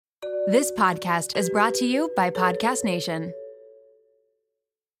This podcast is brought to you by Podcast Nation.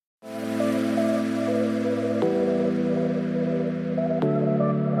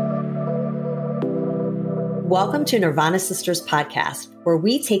 Welcome to Nirvana Sisters podcast, where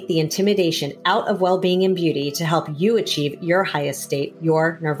we take the intimidation out of well-being and beauty to help you achieve your highest state,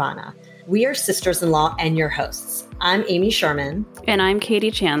 your nirvana. We are sisters-in-law and your hosts. I'm Amy Sherman. And I'm Katie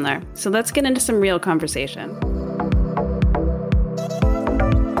Chandler. So let's get into some real conversation.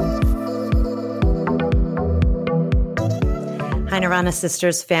 Hi, Nirvana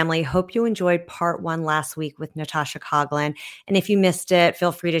Sisters family. Hope you enjoyed part 1 last week with Natasha Coughlin. And if you missed it,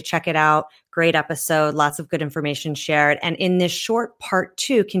 feel free to check it out. Great episode, lots of good information shared. And in this short part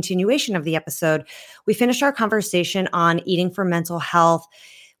 2 continuation of the episode, we finished our conversation on eating for mental health.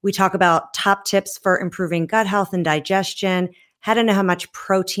 We talk about top tips for improving gut health and digestion, how to know how much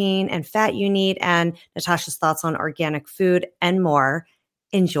protein and fat you need, and Natasha's thoughts on organic food and more.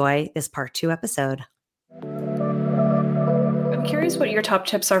 Enjoy this part 2 episode. I'm curious what your top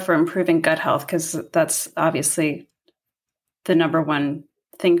tips are for improving gut health, because that's obviously the number one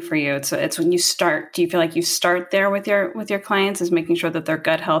thing for you. It's when you start. Do you feel like you start there with your clients, is making sure that their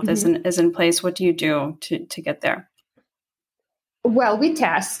gut health is in place? What do you do to get there? Well, we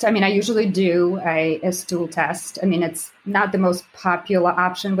test. I usually do a stool test. It's not the most popular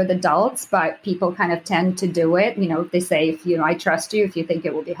option with adults, but people kind of tend to do it. They say, I trust you. If you think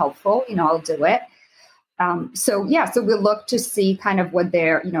it will be helpful, I'll do it. So we look to see kind of what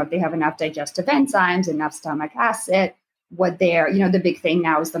if they have enough digestive enzymes, enough stomach acid, what the big thing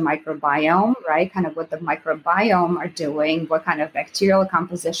now is the microbiome, right? Kind of what the microbiome are doing, what kind of bacterial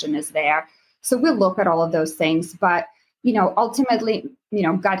composition is there. So we'll look at all of those things. But, ultimately,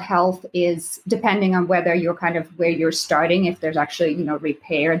 gut health is depending on whether you're kind of where you're starting. If there's actually,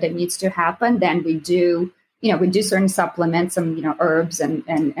 repair that needs to happen, then we do certain supplements, some, herbs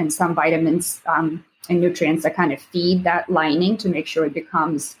and some vitamins, and nutrients that kind of feed that lining to make sure it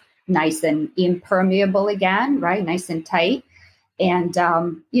becomes nice and impermeable again, right? Nice and tight. And,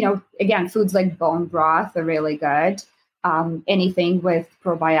 again, foods like bone broth are really good. Anything with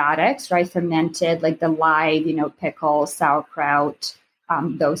probiotics, right? Fermented, like the live, pickles, sauerkraut,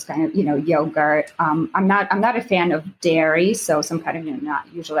 those kind of, yogurt. I'm not a fan of dairy. So some kind of, not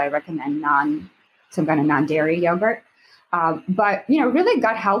usually I recommend some kind of non-dairy yogurt. But, really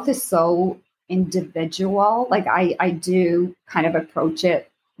gut health is so individual. Like I do kind of approach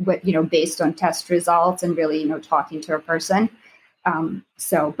it with, based on test results and really, talking to a person.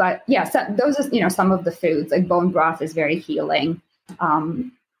 So those are, some of the foods, like bone broth is very healing.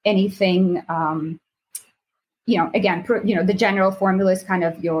 Anything, again, the general formula is kind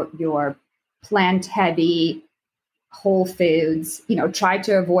of your plant heavy whole foods, try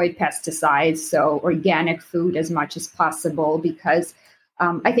to avoid pesticides. So organic food as much as possible, because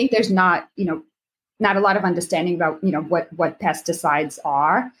I think there's not a lot of understanding about, what pesticides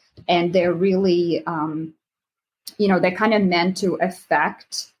are. And they're really, they're kind of meant to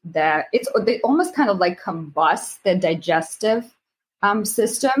affect they almost kind of like combust the digestive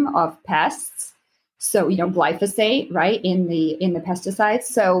system of pests. So, glyphosate, right, in the pesticides.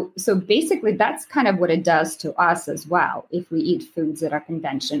 So basically that's kind of what it does to us as well, if we eat foods that are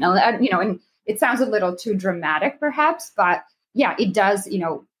conventional, and it sounds a little too dramatic perhaps, but yeah, it does,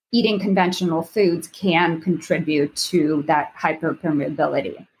 eating conventional foods can contribute to that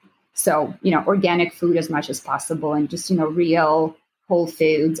hyperpermeability. So, organic food as much as possible, and just, real whole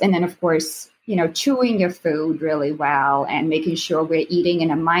foods. And then, of course, chewing your food really well and making sure we're eating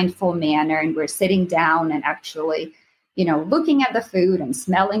in a mindful manner and we're sitting down and actually, looking at the food and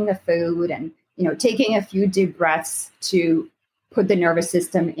smelling the food and, taking a few deep breaths to put the nervous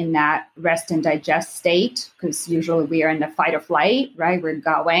system in that rest and digest state, because usually we are in the fight or flight, right? We're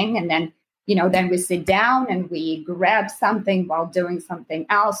going, and then, then we sit down and we grab something while doing something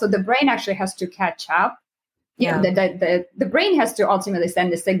else. So the brain actually has to catch up. Yeah. The brain has to ultimately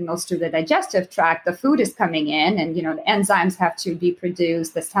send the signals to the digestive tract. The food is coming in, and, the enzymes have to be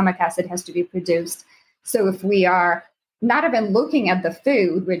produced. The stomach acid has to be produced. So if we are not even looking at the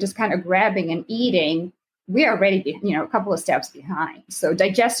food, we're just kind of grabbing and eating, we are already, a couple of steps behind. So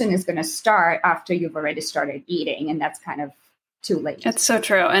digestion is going to start after you've already started eting, and that's kind of too late. It's so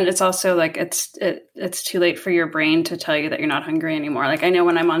true. And it's also like, it's too late for your brain to tell you that you're not hungry anymore. Like I know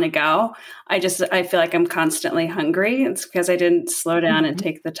when I'm on the go, I feel like I'm constantly hungry. It's because I didn't slow down and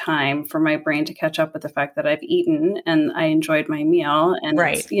take the time for my brain to catch up with the fact that I've eaten and I enjoyed my meal. And,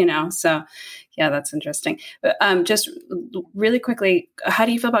 right. So yeah, that's interesting. But just really quickly, how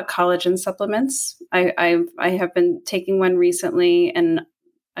do you feel about collagen supplements? I have been taking one recently, and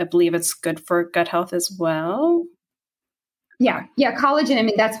I believe it's good for gut health as well. Yeah. Yeah. Collagen. I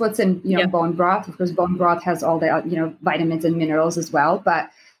mean, that's what's in, bone broth. Of course, bone broth has all the, vitamins and minerals as well. But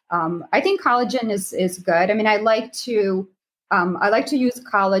I think collagen is good. I mean, I like to use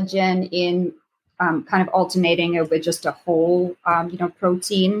collagen in kind of alternating it with just a whole,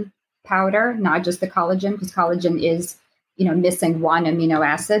 protein powder, not just the collagen, because collagen is, missing one amino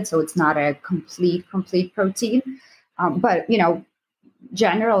acid. So it's not a complete protein. But,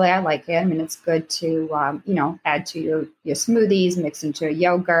 generally, I like it. I mean, it's good to, add to your smoothies, mix into a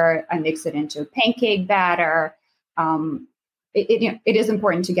yogurt. I mix it into pancake batter. It is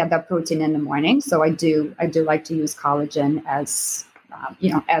important to get that protein in the morning. So I do like to use collagen as,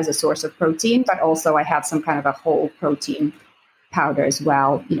 as a source of protein, but also I have some kind of a whole protein powder as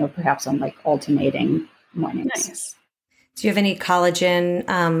well, perhaps on like alternating mornings. Nice. Do you have any collagen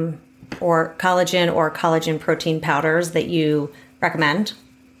or collagen protein powders that you recommend?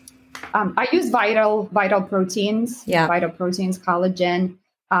 I use Vital Proteins. Yeah. Vital Proteins collagen.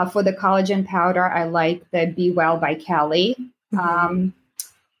 For the collagen powder, I like the Be Well by Kelly.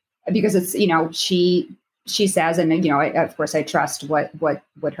 Because it's, she says, and of course I trust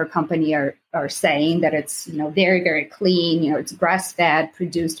what her company are saying, that it's, very, very clean, it's grass fed,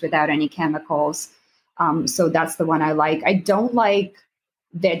 produced without any chemicals. So that's the one I like. I don't like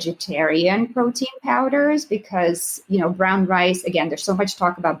vegetarian protein powders because, brown rice, again, there's so much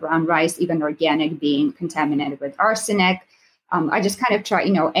talk about brown rice, even organic, being contaminated with arsenic. I just kind of try,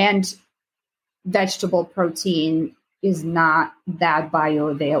 and vegetable protein is not that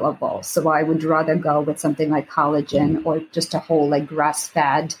bioavailable. So I would rather go with something like collagen or just a whole like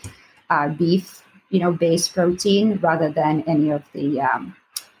grass-fed beef, based protein rather than any of the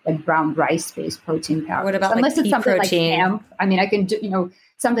like brown rice-based protein powders. What about unless like it's something protein? Like hemp? I mean, I can do,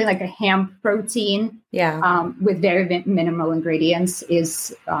 something like a hemp protein, with very minimal ingredients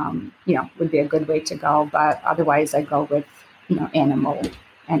is, would be a good way to go. But otherwise, I go with, animal.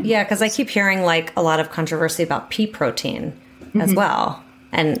 Yeah, because I keep hearing like a lot of controversy about pea protein as well.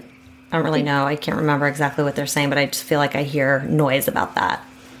 And I don't really know. I can't remember exactly what they're saying, but I just feel like I hear noise about that.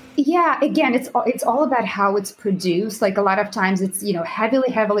 Yeah, again, it's all about how it's produced. Like a lot of times it's,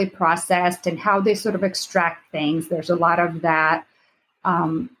 heavily processed and how they sort of extract things. There's a lot of that,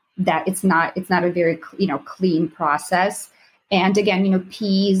 that it's not a very, clean process. And again,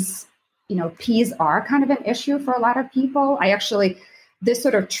 peas are kind of an issue for a lot of people. This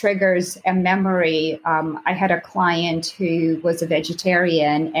sort of triggers a memory. I had a client who was a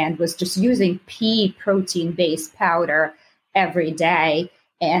vegetarian and was just using pea protein-based powder every day.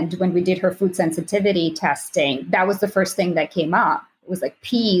 And when we did her food sensitivity testing, that was the first thing that came up. It was like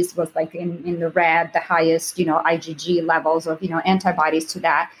peas was like in the red, the highest, IgG levels of, antibodies to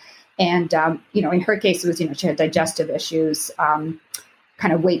that. And, in her case, it was, she had digestive issues,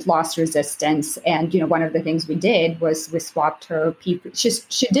 kind of weight loss resistance. And, one of the things we did was we swapped her pea.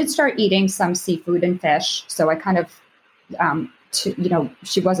 She did start eating some seafood and fish. So I kind of,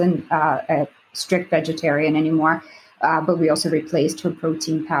 she wasn't a strict vegetarian anymore. But we also replaced her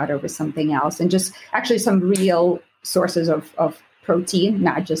protein powder with something else, and just actually some real sources of protein,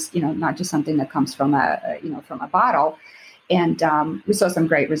 not just something that comes from a bottle. And we saw some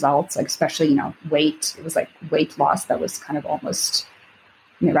great results, like especially, weight. It was like weight loss that was kind of almost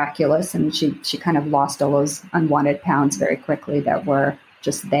miraculous. And she kind of lost all those unwanted pounds very quickly that were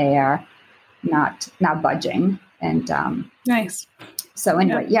just there, not budging. And nice. So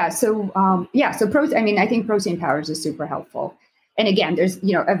anyway, So protein. I mean, I think protein powders is super helpful. And again, there's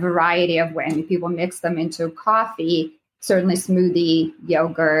a variety of ways. I mean, people mix them into coffee, certainly smoothie,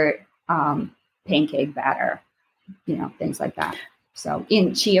 yogurt, pancake batter, things like that. So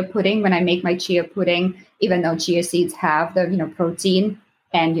in chia pudding, when I make my chia pudding, even though chia seeds have the protein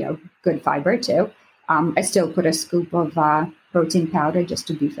and good fiber too, I still put a scoop of protein powder just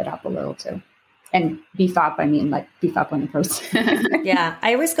to beef it up a little too. And beef up, I mean like beef up on the protein. Yeah.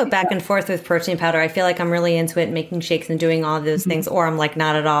 I always go back and forth with protein powder. I feel like I'm really into it, making shakes and doing all of those things, or I'm like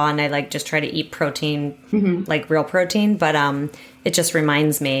not at all. And I like just try to eat protein, like real protein. But it just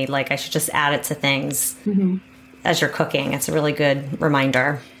reminds me like I should just add it to things as you're cooking. It's a really good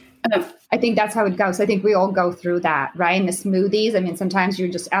reminder. I think that's how it goes. I think we all go through that, right? And the smoothies. I mean, sometimes you're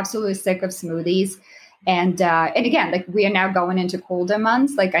just absolutely sick of smoothies. And again, like we are now going into colder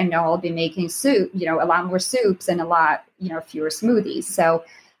months. Like I know I'll be making soup, a lot more soups and a lot, fewer smoothies. So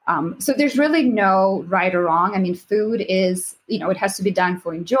there's really no right or wrong. I mean, food is, it has to be done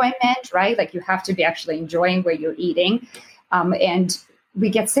for enjoyment, right? Like you have to be actually enjoying what you're eating. And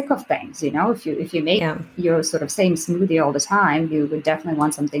we get sick of things, if you make your sort of same smoothie all the time, you would definitely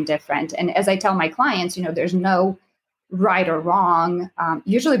want something different. And as I tell my clients, there's no right or wrong.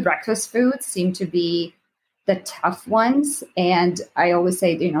 Usually breakfast foods seem to be the tough ones. And I always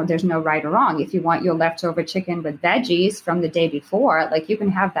say, there's no right or wrong. If you want your leftover chicken with veggies from the day before, like you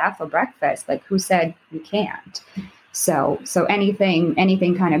can have that for breakfast. Like who said you can't? So anything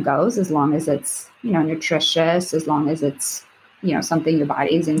kind of goes as long as it's, nutritious, as long as it's, something your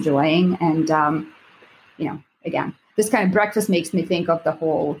body is enjoying. And, again, this kind of breakfast makes me think of the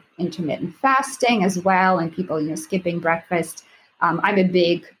whole intermittent fasting as well. And people, skipping breakfast. I'm a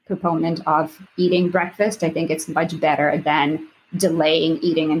big proponent of eating breakfast. I think it's much better than delaying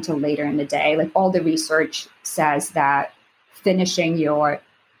eating until later in the day. Like all the research says that finishing your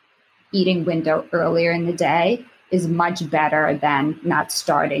eating window earlier in the day is much better than not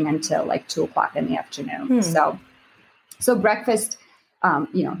starting until like 2:00 in the afternoon. So breakfast,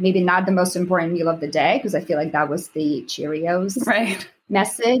 maybe not the most important meal of the day, because I feel like that was the Cheerios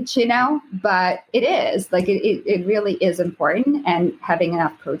message, but it is like, it really is important. And having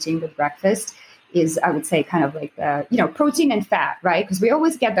enough protein with breakfast is, I would say, kind of like the, protein and fat, right? Because we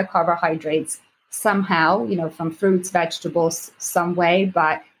always get the carbohydrates somehow, from fruits, vegetables, some way,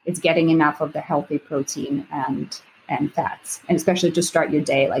 but it's getting enough of the healthy protein and fats, and especially to start your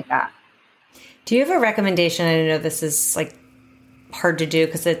day like that. Do you have a recommendation? I know this is like hard to do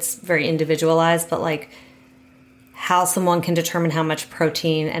because it's very individualized, but like how someone can determine how much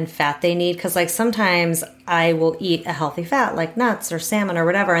protein and fat they need. Because like sometimes I will eat a healthy fat like nuts or salmon or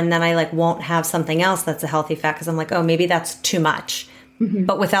whatever, and then I like won't have something else that's a healthy fat because I'm like, oh, maybe that's too much.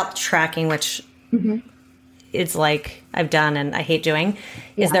 But without tracking, which it's like I've done and I hate doing.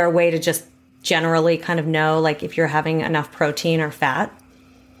 Is there a way to just generally kind of know like if you're having enough protein or fat?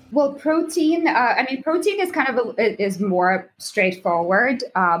 Well, protein is kind of is more straightforward.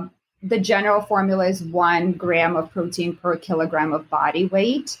 The general formula is 1 gram of protein per kilogram of body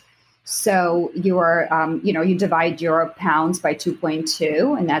weight. So your, you divide your pounds by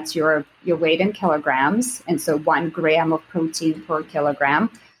 2.2, and that's your weight in kilograms. And so 1 gram of protein per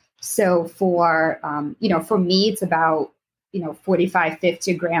kilogram. So for me, it's about, 45,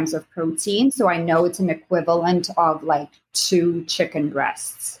 50 grams of protein. So I know it's an equivalent of like 2 chicken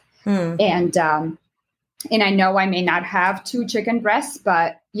breasts. And I know I may not have 2 chicken breasts,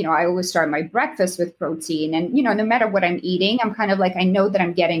 but, I always start my breakfast with protein. And, no matter what I'm eating, I'm kind of like, I know that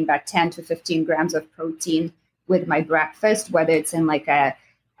I'm getting about 10 to 15 grams of protein with my breakfast, whether it's in like a,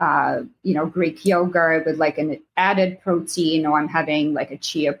 Greek yogurt with like an added protein, or I'm having like a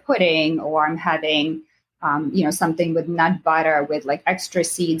chia pudding, or I'm having, something with nut butter with like extra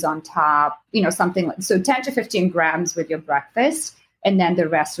seeds on top, something like, so 10 to 15 grams with your breakfast. And then the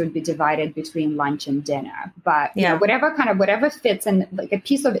rest would be divided between lunch and dinner. But whatever fits in, like a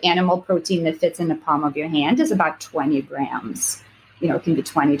piece of animal protein that fits in the palm of your hand is about 20 grams. It can be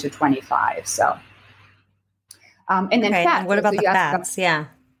 20 to 25. So, and then fats. And what about the fats?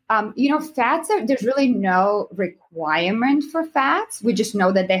 Fats there's really no requirement for fats. We just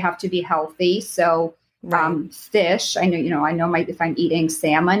know that they have to be healthy. So, fish, I know if I'm eating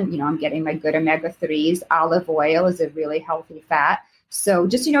salmon, I'm getting my good omega-3s. Olive oil is a really healthy fat. So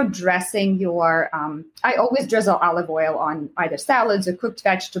just, dressing your, I always drizzle olive oil on either salads or cooked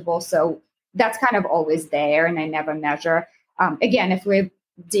vegetables. So that's kind of always there, and I never measure. Again, if we're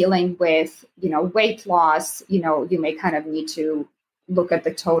dealing with, weight loss, you may kind of need to look at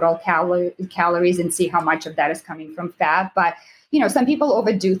the total calories and see how much of that is coming from fat. But, some people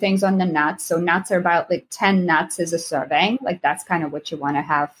overdo things on the nuts. So nuts are about like 10 nuts is a serving. Like that's kind of what you want to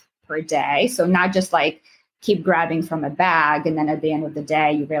have per day. So not just like keep grabbing from a bag, and then at the end of the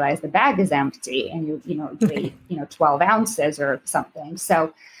day, you realize the bag is empty and you weigh, 12 ounces or something.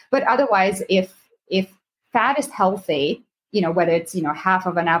 So, but otherwise, if fat is healthy, whether it's, half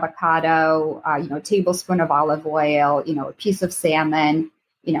of an avocado, tablespoon of olive oil, a piece of salmon,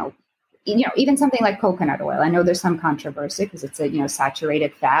 even something like coconut oil. I know there's some controversy because it's a,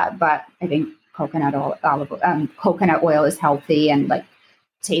 saturated fat, but I think coconut oil is healthy and like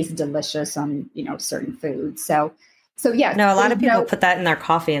tastes delicious on, certain foods. So yeah. No, a lot of people put that in their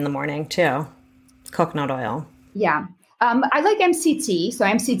coffee in the morning too. Coconut oil. Yeah. I like MCT. So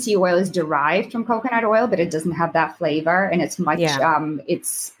MCT oil is derived from coconut oil, but it doesn't have that flavor, and it's much,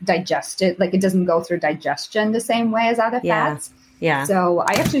 it's digested. Like it doesn't go through digestion the same way as other fats. Yeah. So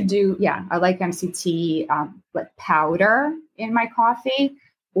I actually do. Yeah. I like MCT, like powder in my coffee,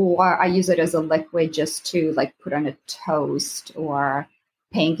 or I use it as a liquid just to like put on a toast or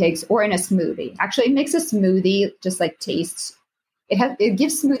pancakes or in a smoothie. Actually, it makes a smoothie just like tastes. It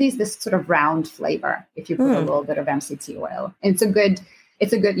gives smoothies this sort of round flavor if you put a little bit of MCT oil. And it's a good,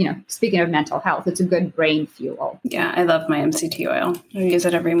 speaking of mental health, it's a good brain fuel. Yeah, I love my MCT oil. I use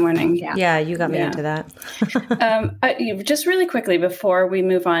it every morning. Yeah, you got me into that. Just really quickly before we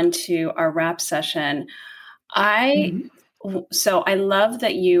move on to our wrap session, So I love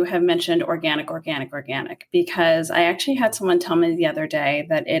that you have mentioned organic, because I actually had someone tell me the other day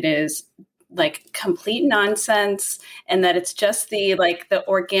that it is like complete nonsense and that it's just the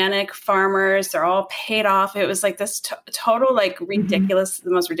organic farmers, they're all paid off. It was like this total like ridiculous,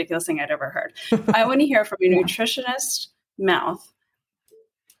 the most ridiculous thing I'd ever heard. I want to hear from a nutritionist mouth.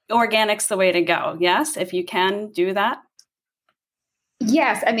 Organic's the way to go. Yes, if you can do that.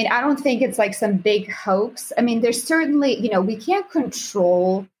 Yes. I mean, I don't think it's like some big hoax. I mean, there's certainly, we can't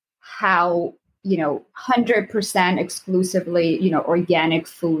control how, 100% exclusively, organic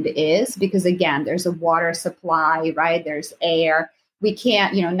food is, because again, there's a water supply, right? There's air. We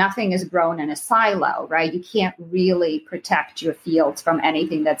can't, nothing is grown in a silo, right? You can't really protect your fields from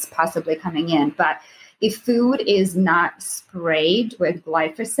anything that's possibly coming in. But if food is not sprayed with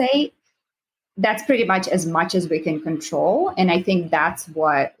glyphosate, that's pretty much as we can control. And I think that's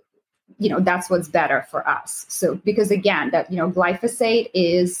what, that's what's better for us. So, because again, that, glyphosate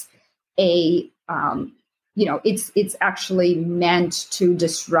is it's actually meant to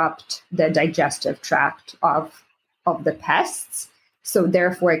disrupt the digestive tract of the pests. So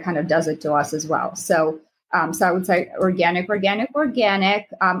therefore it kind of does it to us as well. So I would say organic.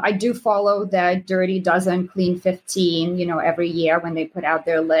 I do follow the Dirty Dozen Clean 15, every year when they put out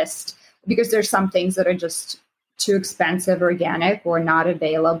their list, because there's some things that are just too expensive organic or not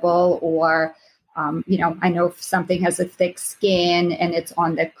available, or, I know if something has a thick skin and it's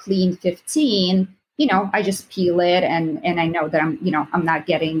on the Clean 15, I just peel it and I know that I'm not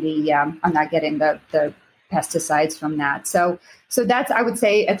getting the pesticides from that. So that's, I would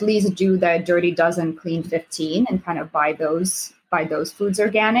say, at least do the Dirty Dozen Clean 15 and kind of buy those foods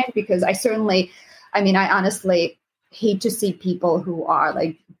organic, because I honestly hate to see people who are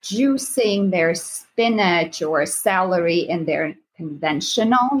like juicing their spinach or celery in their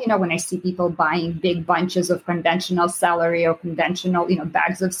conventional, when I see people buying big bunches of conventional celery or conventional,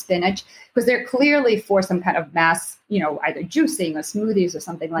 bags of spinach, because they're clearly for some kind of mass, either juicing or smoothies or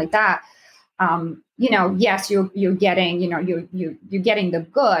something like that. Yes, you're getting, you're getting the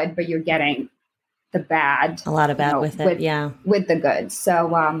good, but you're getting the bad. A lot of bad with it. With the good.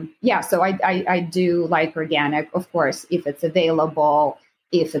 So, so I do like organic, of course, if it's available,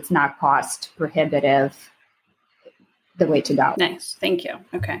 if it's not cost prohibitive, the way to go. Nice. Thank you.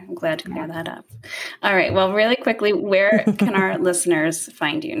 Okay. I'm glad to clear that up. All right. Well, really quickly, where can our listeners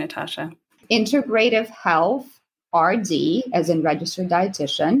find you, Natasha? Integrative Health RD, as in registered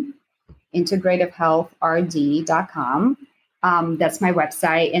dietitian, integrativehealthrd.com. That's my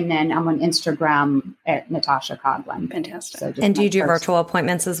website. And then I'm on Instagram at Natasha Coughlin. Fantastic. So and do you do virtual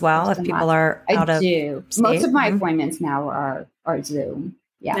appointments as well if people are out of do. state? Most of my appointments now are Zoom.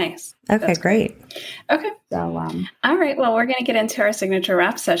 Yeah. Nice. Okay, That's great. Okay. So, all right. Well, we're going to get into our signature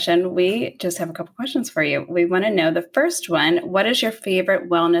wrap session. We just have a couple questions for you. We want to know, the first one, what is your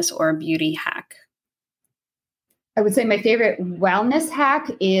favorite wellness or beauty hack? I would say my favorite wellness hack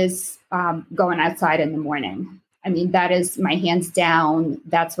is going outside in the morning. I mean, that is my hands down.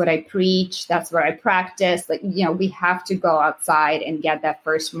 That's what I preach. That's what I practice. Like, we have to go outside and get that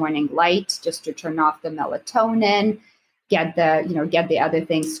first morning light just to turn off the melatonin, get the other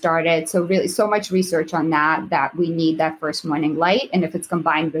things started. So really so much research on that we need that first morning light. And if it's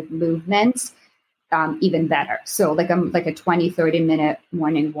combined with movements, even better. So like a 20, 30 minute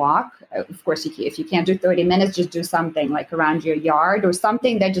morning walk. Of course, if you can't do 30 minutes, just do something like around your yard or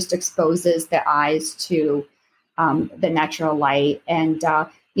something that just exposes the eyes to the natural light. And,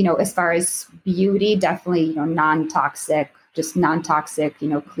 as far as beauty, definitely, non-toxic,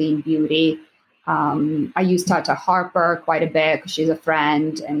 clean beauty. I use Tata Harper quite a bit because she's a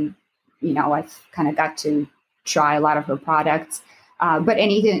friend and, I've kind of got to try a lot of her products. But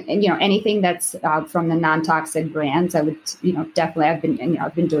anything that's from the non-toxic brands, I would, definitely,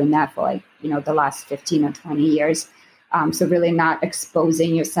 I've been doing that for the last 15 or 20 years. So really not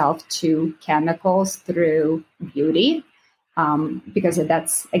exposing yourself to chemicals through beauty, because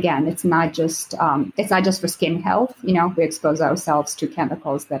that's, again, it's not just for skin health. We expose ourselves to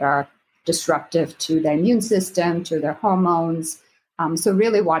chemicals that are disruptive to their immune system, to their hormones. So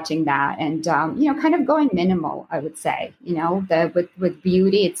really watching that and, kind of going minimal, I would say, with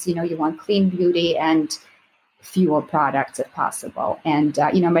beauty, it's, you want clean beauty and fewer products if possible. And,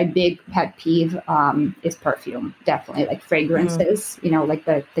 my big pet peeve is perfume, definitely like fragrances, like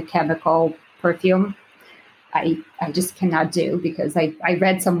the chemical perfume. I just cannot do because I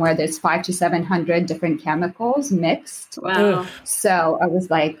read somewhere there's 500 to 700 different chemicals mixed. Wow. So I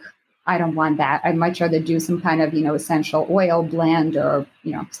was like, I don't want that. I'd much rather do some kind of, essential oil blend or,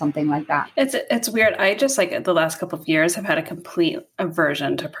 something like that. It's weird. I just like the last couple of years have had a complete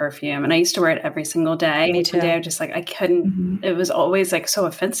aversion to perfume, and I used to wear it every single day. Me too. One day I just like, I couldn't, it was always like so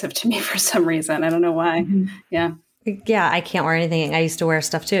offensive to me for some reason. I don't know why. Yeah. Yeah. I can't wear anything. I used to wear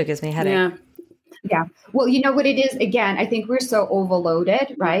stuff too. It gives me a headache. Yeah. Yeah. Well, you know what it is? Again, I think we're so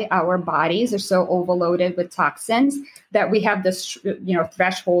overloaded, right? Our bodies are so overloaded with toxins that we have this,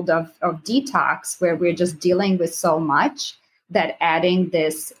 threshold of detox where we're just dealing with so much that adding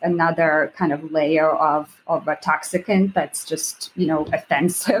this another kind of layer of a toxicant that's just,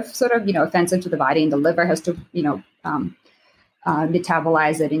 offensive, offensive to the body, and the liver has to,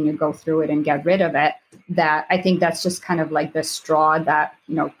 metabolize it and you go through it and get rid of it. That I think that's just kind of like the straw that,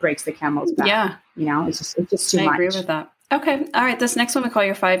 breaks the camel's back. Yeah. It's just too much. I agree with that. Okay. All right. This next one we call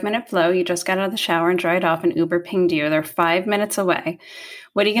your 5-minute flow. You just got out of the shower and dried off and Uber pinged you. They're 5 minutes away.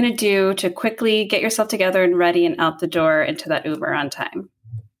 What are you going to do to quickly get yourself together and ready and out the door into that Uber on time?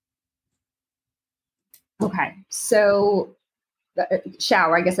 Okay. So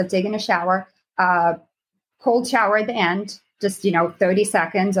shower, I guess I've taken a shower, cold shower at the end. Just, 30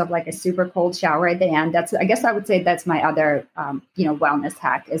 seconds of like a super cold shower at the end. I guess I would say that's my other, wellness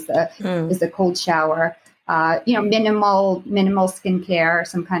hack is the cold shower. Minimal skincare,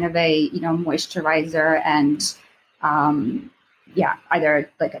 some kind of a, moisturizer and, either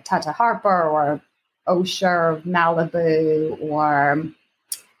like a Tata Harper or Osha or Malibu or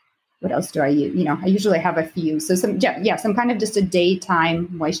what else do I use? I usually have a few. So some kind of just a daytime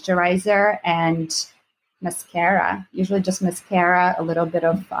moisturizer and mascara, usually just mascara, a little bit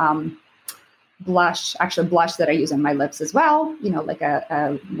of blush that I use on my lips as well, like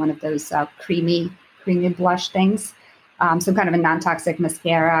a one of those creamy blush things, some kind of a non-toxic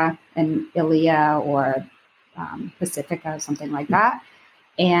mascara, an Ilia or Pacifica, something like that.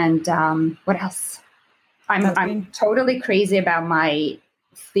 And what else? I'm totally crazy about my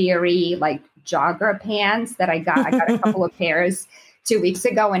Theory like jogger pants that I got a couple of pairs 2 weeks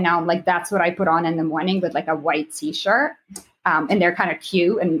ago. And now I'm like, that's what I put on in the morning with like a white t-shirt. And they're kind of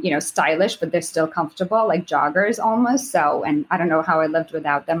cute and, stylish, but they're still comfortable, like joggers almost. So, and I don't know how I lived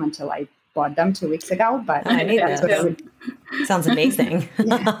without them until I bought them 2 weeks ago, but that's what I would. Sounds amazing.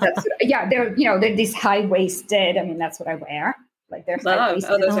 They're these high-waisted. I mean, that's what I wear. Like they're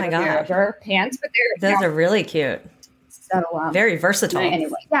high-waisted jogger pants, but those are really cute. So very versatile.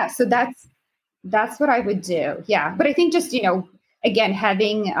 Anyway, yeah. So that's what I would do. Yeah, but I think just again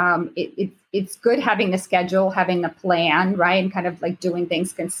having it's good having the schedule, having the plan, right, and kind of like doing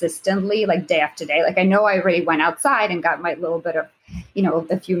things consistently, like day after day. Like I know I already went outside and got my little bit of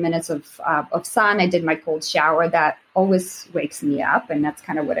a few minutes of sun. I did my cold shower. That always wakes me up, and that's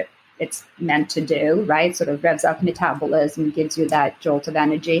kind of what it's meant to do, right? Sort of revs up metabolism, gives you that jolt of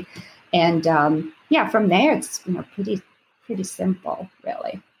energy, and from there it's pretty simple,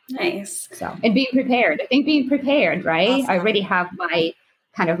 really. Nice. So, and being prepared. I think being prepared, right? Awesome. I already have my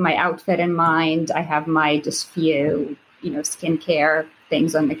outfit in mind. I have my just few, skincare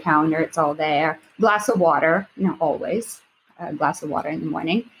things on the counter. It's all there. Glass of water, always a glass of water in the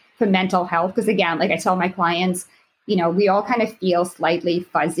morning for mental health. Because again, like I tell my clients, we all kind of feel slightly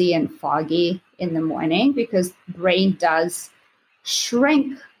fuzzy and foggy in the morning because brain does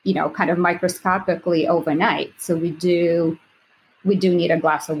shrink, kind of microscopically overnight. So we do need a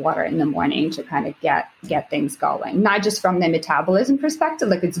glass of water in the morning to kind of get things going, not just from the metabolism perspective,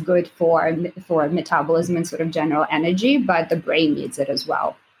 like it's good for metabolism and sort of general energy, but the brain needs it as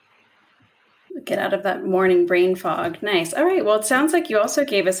well. Get out of that morning brain fog. Nice. All right. Well, it sounds like you also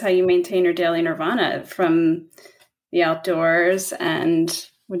gave us how you maintain your daily nirvana from the outdoors and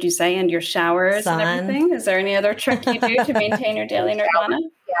would you say, and your showers and everything? Is there any other trick you do to maintain your daily nirvana?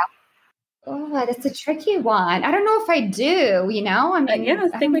 Yeah. Oh, that's a tricky one. I don't know if I do, I mean, I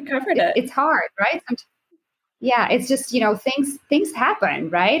think we covered it. It's hard, right? It's just, things happen,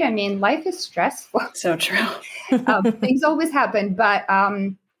 right? I mean, life is stressful. So true. Things always happen. But,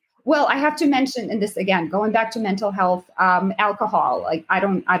 I have to mention, and this again, going back to mental health, alcohol, like I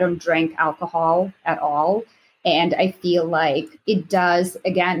don't drink alcohol at all. And I feel like it does,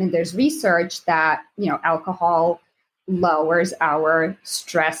 again, and there's research that, alcohol lowers our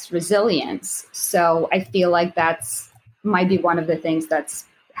stress resilience. So I feel like might be one of the things that's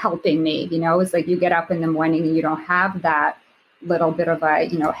helping me, it's like you get up in the morning and you don't have that little bit of a,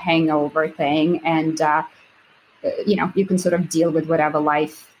 hangover thing. And, you can sort of deal with whatever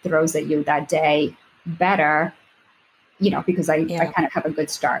life throws at you that day better, because I kind of have a good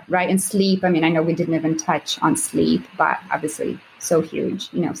start, right? And sleep, I mean, I know we didn't even touch on sleep, but obviously so huge,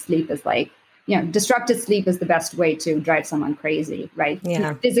 sleep is like, disrupted sleep is the best way to drive someone crazy, right?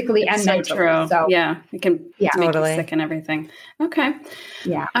 Yeah. Physically and so mentally. true. So yeah, it can make totally you sick and everything. Okay.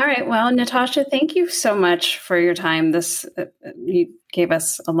 Yeah. All right. Well, Natasha, thank you so much for your time. You gave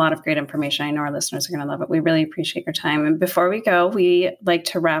us a lot of great information. I know our listeners are going to love it. We really appreciate your time. And before we go, we like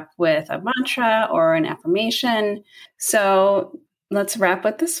to wrap with a mantra or an affirmation. So let's wrap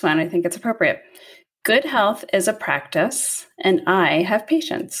with this one. I think it's appropriate. Good health is a practice, and I have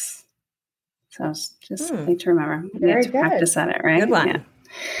patience. So just something to remember. We have to practice at it, right? Good one. Yeah.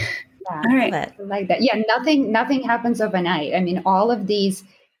 Yeah. All right. I like that. Yeah. Nothing happens overnight. I mean, all of these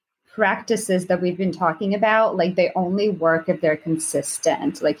practices that we've been talking about, like they only work if they're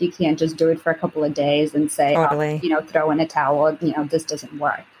consistent. Like you can't just do it for a couple of days and say, throw in a towel, this doesn't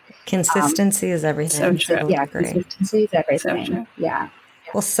work. Consistency is everything. So true. Yeah. Consistency is everything. So true. Yeah.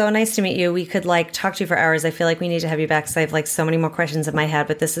 Well, so nice to meet you. We could talk to you for hours. I feel like we need to have you back because I have so many more questions in my head,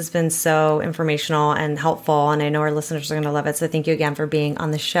 but this has been so informational and helpful. And I know our listeners are going to love it. So thank you again for being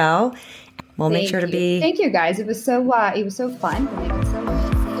on the show. We'll make sure to be. Thank you guys. It was so fun. Thank you so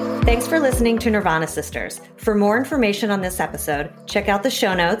much. Thanks for listening to Nirvana Sisters. For more information on this episode, check out the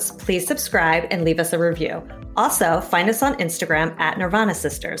show notes, please subscribe, and leave us a review. Also, find us on Instagram at Nirvana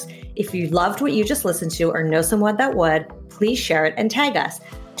Sisters. If you loved what you just listened to or know someone that would, please share it and tag us.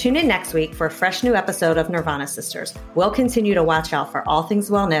 Tune in next week for a fresh new episode of Nirvana Sisters. We'll continue to watch out for all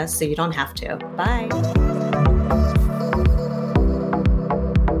things wellness so you don't have to. Bye.